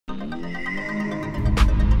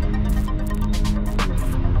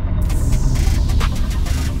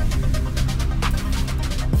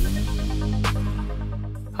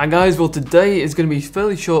Hi guys, well today is going to be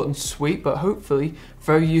fairly short and sweet, but hopefully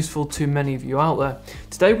very useful to many of you out there.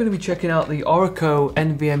 Today we're going to be checking out the Orico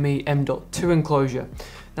NVMe M.2 enclosure.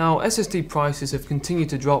 Now SSD prices have continued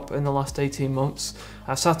to drop in the last 18 months.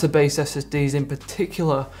 SATA-based SSDs in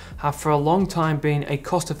particular have for a long time been a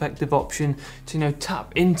cost-effective option to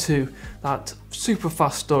tap into that super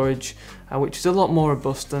fast storage, which is a lot more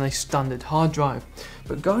robust than a standard hard drive.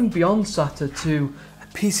 But going beyond SATA to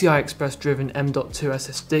PCI Express driven M.2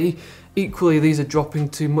 SSD, equally these are dropping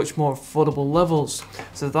to much more affordable levels.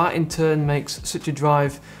 So that in turn makes such a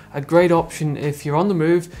drive a great option if you're on the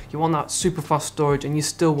move, you want that super fast storage and you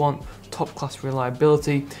still want top class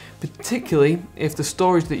reliability, particularly if the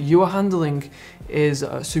storage that you are handling is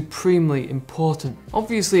supremely important.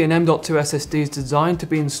 Obviously an M.2 SSD is designed to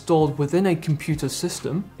be installed within a computer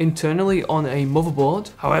system, internally on a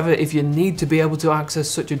motherboard. However, if you need to be able to access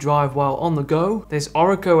such a drive while on the go, this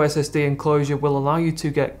Orico SSD enclosure will allow you to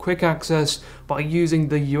get quick access by using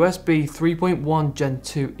the USB 3.1 Gen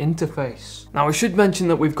 2 interface. Now I should mention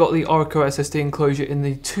that we've got the Orico SSD enclosure in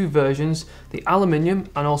the two versions, the aluminium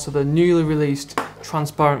and also the newly released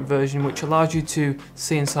transparent version, which allows you to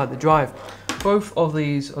see inside the drive. Both of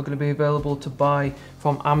these are going to be available to buy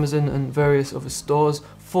from Amazon and various other stores,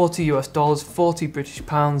 $40 US, 40 British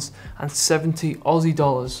pounds and 70 Aussie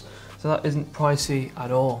dollars. So that isn't pricey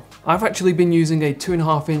at all. I've actually been using a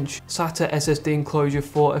 2.5-inch SATA SSD enclosure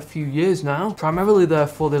for a few years now, primarily there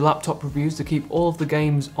for the laptop reviews to keep all of the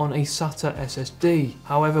games on a SATA SSD.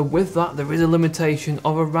 However, with that there is a limitation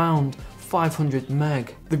of around 500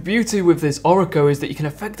 meg. The beauty with this Orico is that you can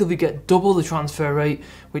effectively get double the transfer rate,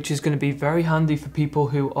 which is going to be very handy for people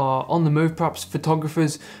who are on the move, perhaps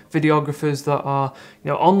photographers, videographers that are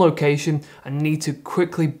on location and need to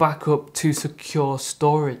quickly back up to secure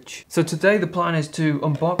storage. So today the plan is to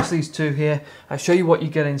unbox these two here, show you what you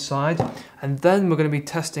get inside, and then we're going to be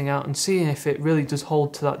testing out and seeing if it really does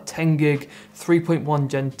hold to that 10 gig 3.1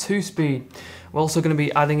 Gen 2 speed. We're also going to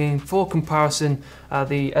be adding in, for comparison,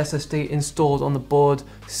 the SSD installed on the board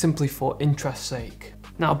simply for interest's sake.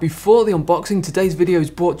 Now before the unboxing, today's video is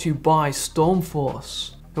brought to you by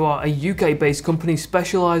Stormforce, who are a UK-based company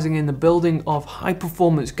specialising in the building of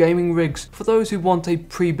high-performance gaming rigs for those who want a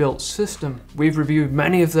pre-built system. We've reviewed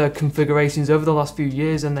many of their configurations over the last few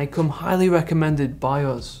years and they come highly recommended by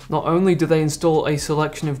us. Not only do they install a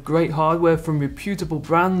selection of great hardware from reputable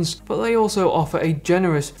brands, but they also offer a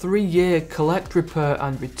generous 3-year collect, repair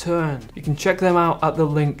and return. You can check them out at the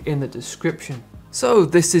link in the description. So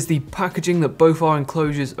this is the packaging that both our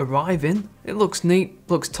enclosures arrive in. It looks neat,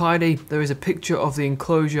 looks tidy. There is a picture of the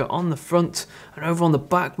enclosure on the front, and over on the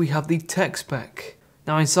back we have the tech spec.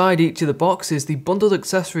 Now inside each of the boxes, the bundled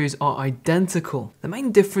accessories are identical. The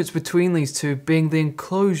main difference between these two being the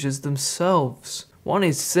enclosures themselves. One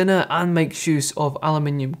is thinner and makes use of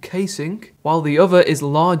aluminium casing, while the other is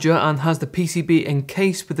larger and has the PCB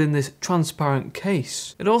encased within this transparent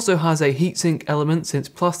case. It also has a heatsink element, since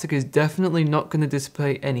plastic is definitely not going to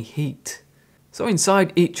dissipate any heat. So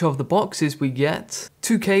inside each of the boxes we get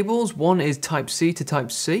two cables. One is Type C to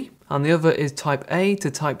Type C and the other is Type A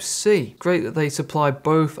to Type C. Great that they supply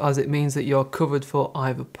both, as it means that you're covered for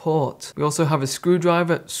either port. We also have a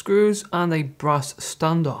screwdriver, screws and a brass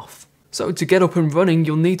standoff. So to get up and running,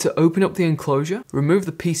 you'll need to open up the enclosure, remove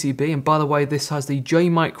the PCB, and by the way, this has the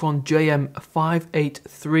J-Micron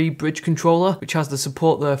JM583 bridge controller, which has the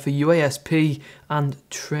support there for UASP and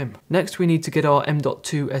trim. Next, we need to get our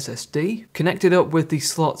M.2 SSD, connect it up with the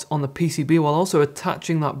slots on the PCB while also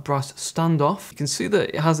attaching that brass standoff. You can see that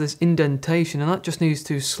it has this indentation and that just needs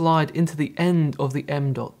to slide into the end of the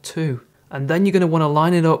M.2. And then you're going to want to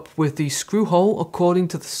line it up with the screw hole according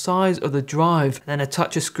to the size of the drive, and then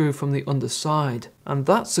attach a screw from the underside. And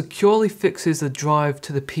that securely fixes the drive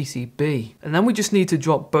to the PCB. And then we just need to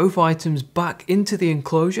drop both items back into the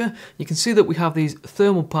enclosure. You can see that we have these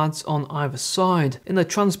thermal pads on either side. In the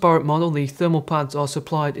transparent model, the thermal pads are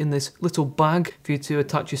supplied in this little bag for you to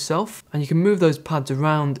attach yourself, and you can move those pads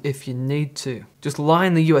around if you need to. Just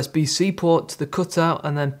line the USB-C port to the cutout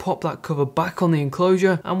and then pop that cover back on the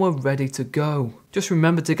enclosure and we're ready to go. Just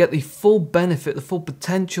remember, to get the full benefit, the full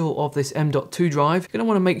potential of this M.2 drive, you're going to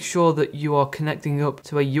want to make sure that you are connecting up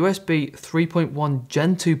to a USB 3.1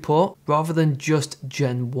 Gen 2 port rather than just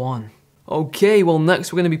Gen 1. Okay, well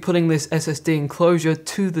next we're going to be putting this SSD enclosure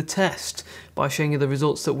to the test by showing you the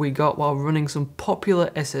results that we got while running some popular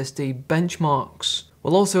SSD benchmarks.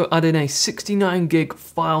 We'll also add in a 69 gig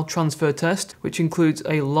file transfer test, which includes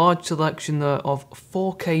a large selection there of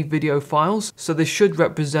 4K video files, so this should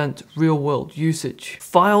represent real-world usage.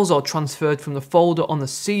 Files are transferred from the folder on the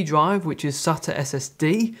C drive, which is SATA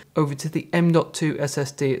SSD, over to the M.2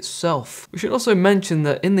 SSD itself. We should also mention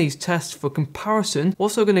that in these tests, for comparison, we're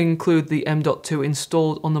also going to include the M.2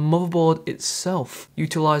 installed on the motherboard itself,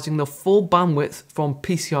 utilizing the full bandwidth from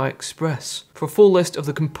PCI Express. For a full list of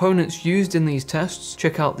the components used in these tests,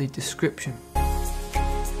 check out the description.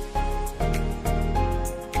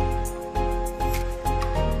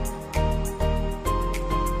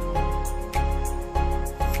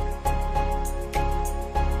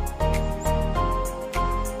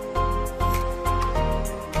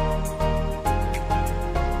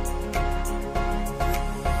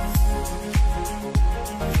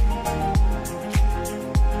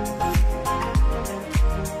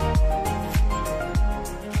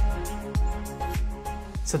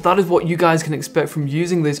 So that is what you guys can expect from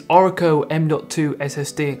using this Orico M.2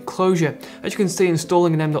 SSD enclosure. As you can see,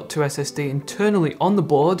 installing an M.2 SSD internally on the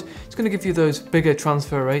board, it's going to give you those bigger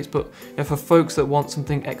transfer rates, but for folks that want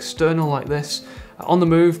something external like this, on the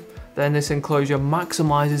move, then this enclosure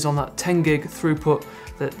maximizes on that 10 gig throughput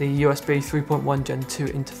that the USB 3.1 Gen 2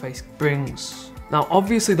 interface brings. Now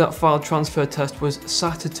obviously that file transfer test was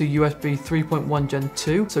SATA to USB 3.1 Gen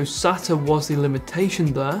 2, so SATA was the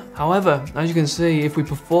limitation there. However, as you can see, if we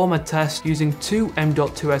perform a test using two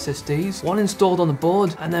M.2 SSDs, one installed on the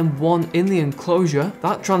board and then one in the enclosure,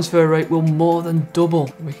 that transfer rate will more than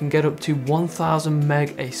double. We can get up to 1000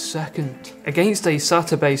 meg a second. Against a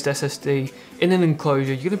SATA based SSD in an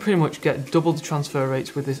enclosure, you're going to pretty much get double the transfer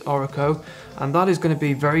rates with this Orico, and that is going to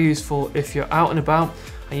be very useful if you're out and about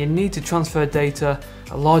and you need to transfer data,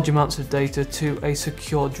 large amounts of data, to a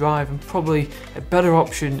secure drive, and probably a better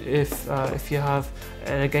option if you have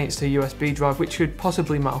against a USB drive, which could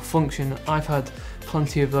possibly malfunction. I've had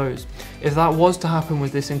plenty of those. If that was to happen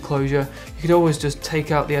with this enclosure, you could always just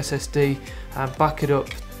take out the SSD and back it up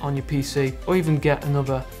on your PC, or even get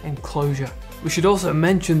another enclosure. We should also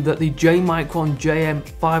mention that the J-Micron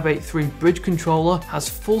JM583 bridge controller has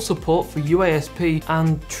full support for UASP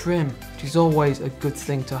and trim, which is always a good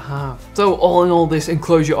thing to have. So all in all, this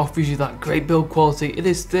enclosure offers you that great build quality. It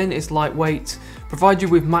is thin, it's lightweight, provides you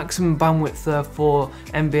with maximum bandwidth there for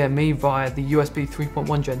NVMe via the USB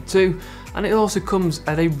 3.1 Gen 2, and it also comes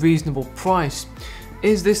at a reasonable price.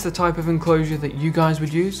 Is this the type of enclosure that you guys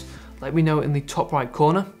would use? Let me know in the top right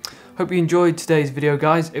corner. Hope you enjoyed today's video,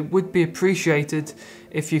 guys. It would be appreciated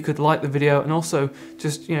if you could like the video and also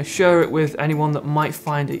just share it with anyone that might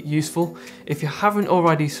find it useful. If you haven't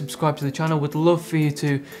already subscribed to the channel, would love for you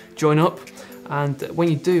to join up, and when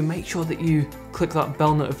you do, make sure that you click that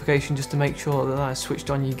bell notification just to make sure that that's switched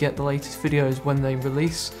on. You get the latest videos when they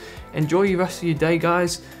release. Enjoy the rest of your day,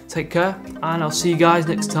 guys. Take care, and I'll see you guys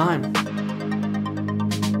next time.